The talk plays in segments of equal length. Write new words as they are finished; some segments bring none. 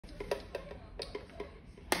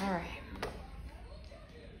All right.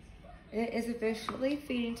 It is officially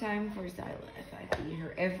feeding time for Zylith. I feed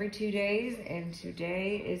her every 2 days, and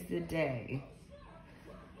today is the day.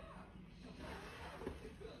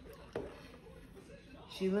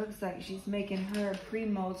 She looks like she's making her a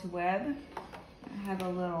pre-molt web. I have a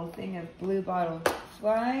little thing of blue bottle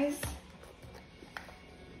flies.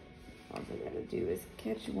 All I gotta do is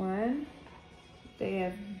catch one. They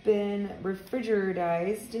have been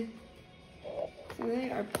refrigeratized, so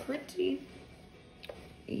they are pretty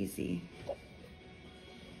easy.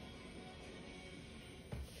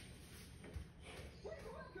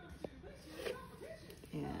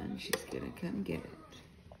 And she's gonna come get it.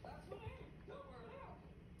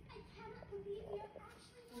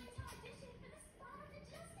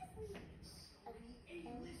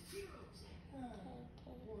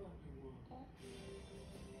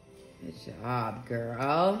 Good job,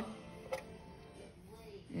 girl.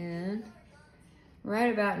 And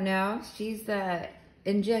right about now, she's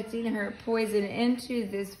injecting her poison into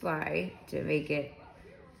this fly to make it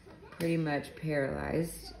pretty much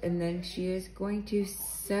paralyzed. And then she is going to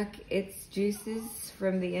suck its juices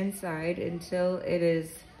from the inside until it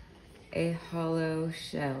is a hollow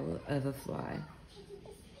shell of a fly.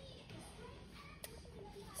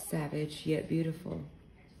 Savage yet beautiful.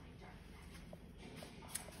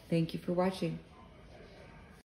 Thank you for watching.